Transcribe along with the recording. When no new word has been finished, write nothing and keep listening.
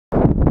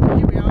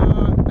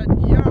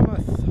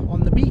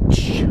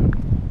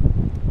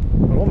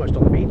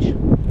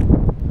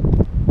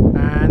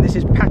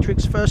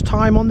first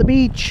time on the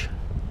beach.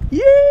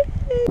 Yeah!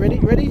 Ready?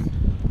 Ready?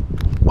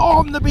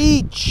 On the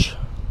beach!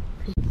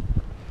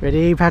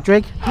 Ready,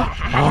 Patrick?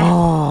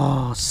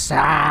 Oh,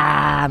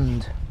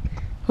 sand!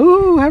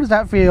 Ooh, how does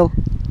that feel?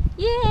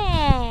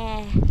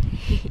 Yeah!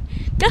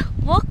 Go,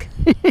 walk,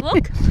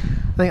 walk.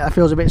 I think that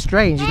feels a bit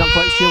strange. He's not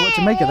quite sure what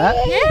to make of that.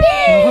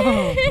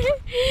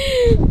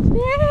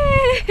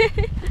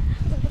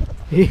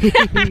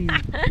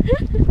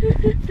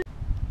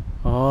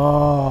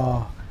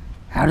 Oh,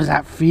 how does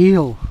that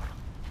feel?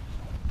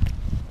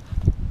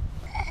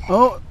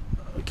 Oh,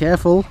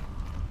 careful.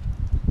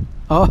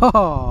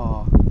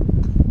 Oh.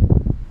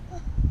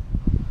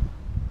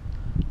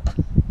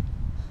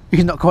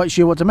 He's not quite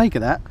sure what to make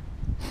of that.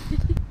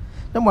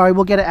 Don't worry,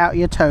 we'll get it out of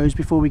your toes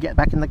before we get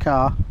back in the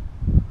car.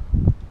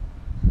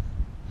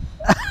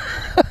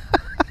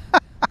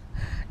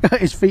 Got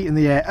his feet in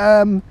the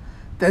air.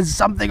 There's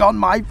something on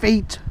my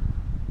feet.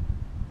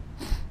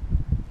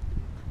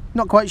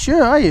 Not quite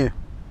sure, are you?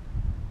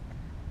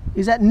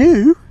 Is that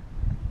new?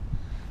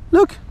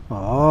 Look.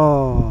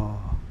 Oh.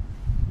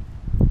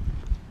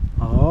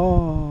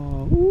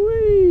 Oh.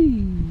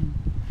 Whee.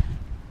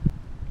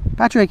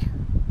 Patrick.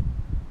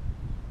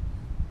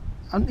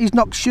 He's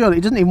not sure. He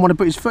doesn't even want to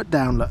put his foot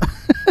down. Look.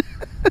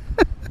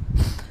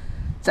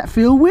 Does that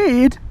feel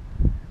weird?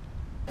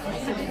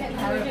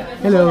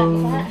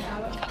 Hello.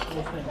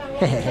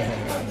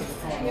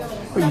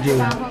 What are you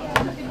doing?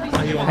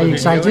 Are you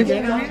excited?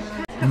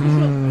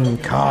 Mmm,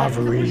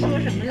 carvery.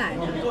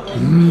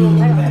 Mmm,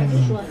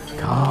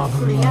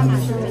 carvery.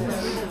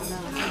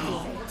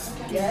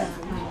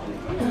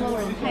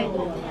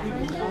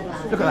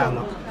 Look at that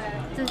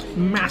look.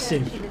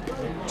 Massive.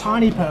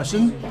 Tiny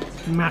person,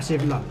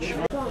 massive lunch.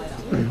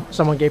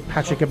 Someone gave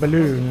Patrick a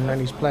balloon and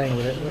he's playing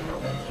with it.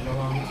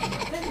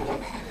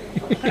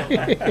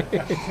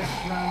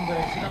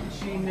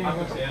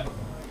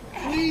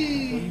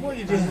 What are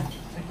you doing?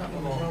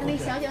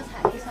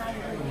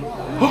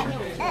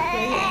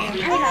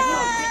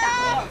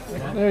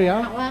 There we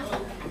are.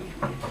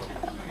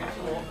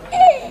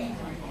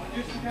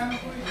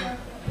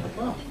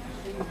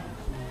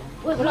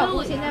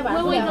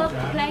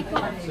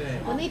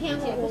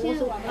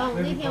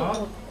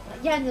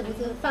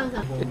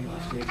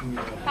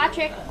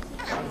 Patrick.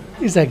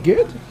 Is that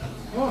good?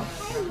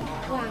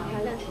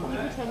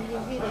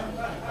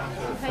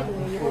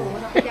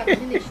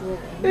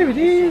 There it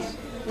is.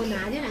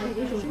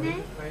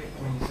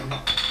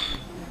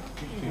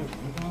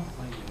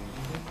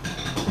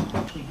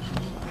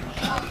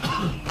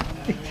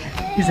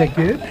 Is that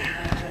good?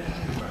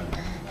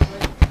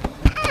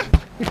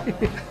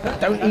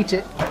 Don't eat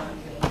it.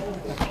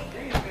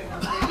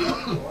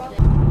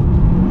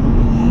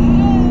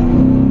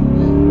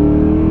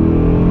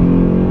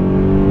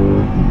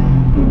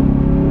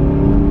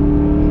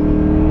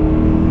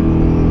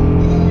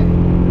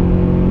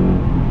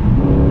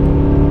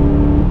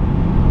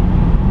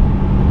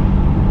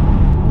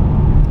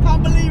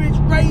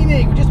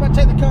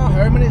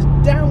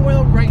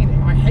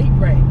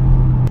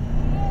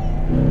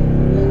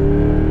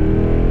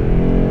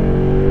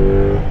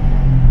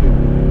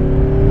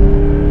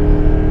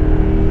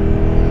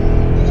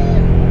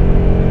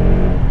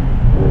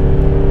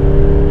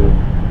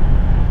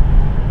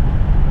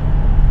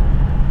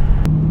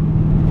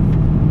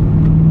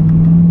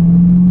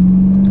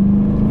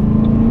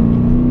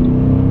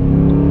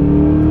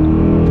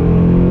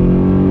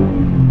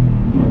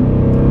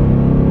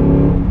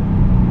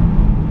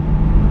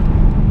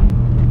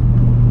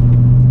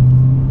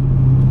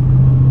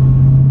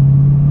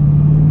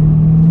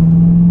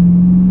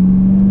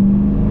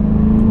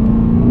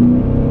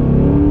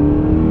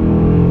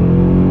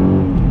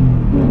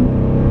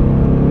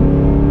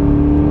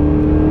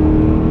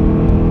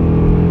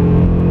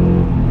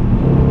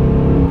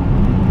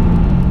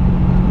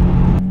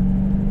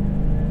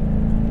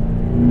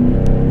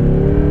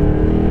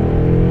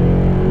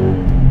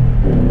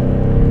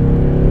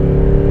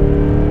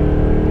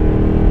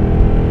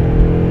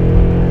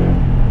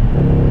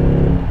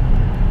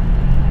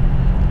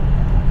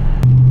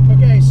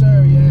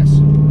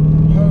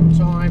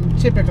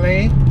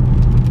 Typically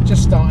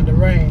just starting to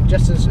rain,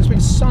 just as it's been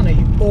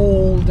sunny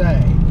all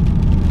day,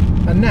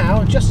 and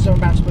now just as I'm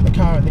about to put the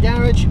car in the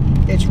garage,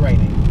 it's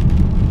raining,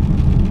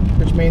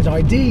 which means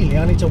ideally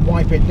I need to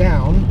wipe it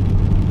down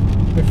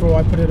before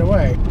I put it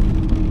away.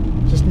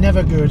 It's just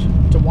never good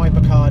to wipe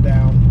a car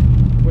down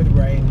with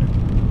rain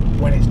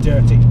when it's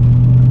dirty,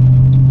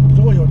 because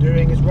all you're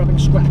doing is rubbing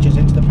scratches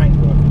into the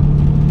paintwork.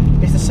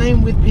 It's the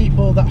same with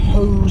people that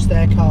hose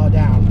their car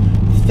down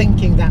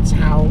thinking that's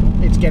how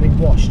it's getting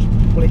washed.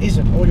 Well, it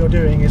isn't. All you're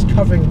doing is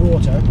covering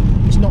water.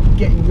 It's not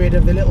getting rid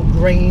of the little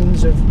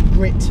grains of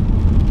grit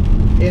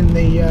in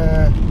the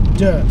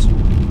dirt.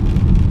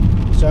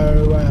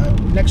 So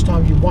next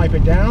time you wipe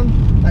it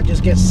down, that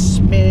just gets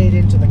smeared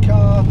into the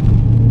car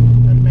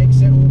and makes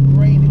it all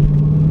grainy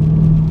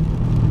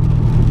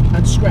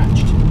and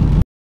scratched.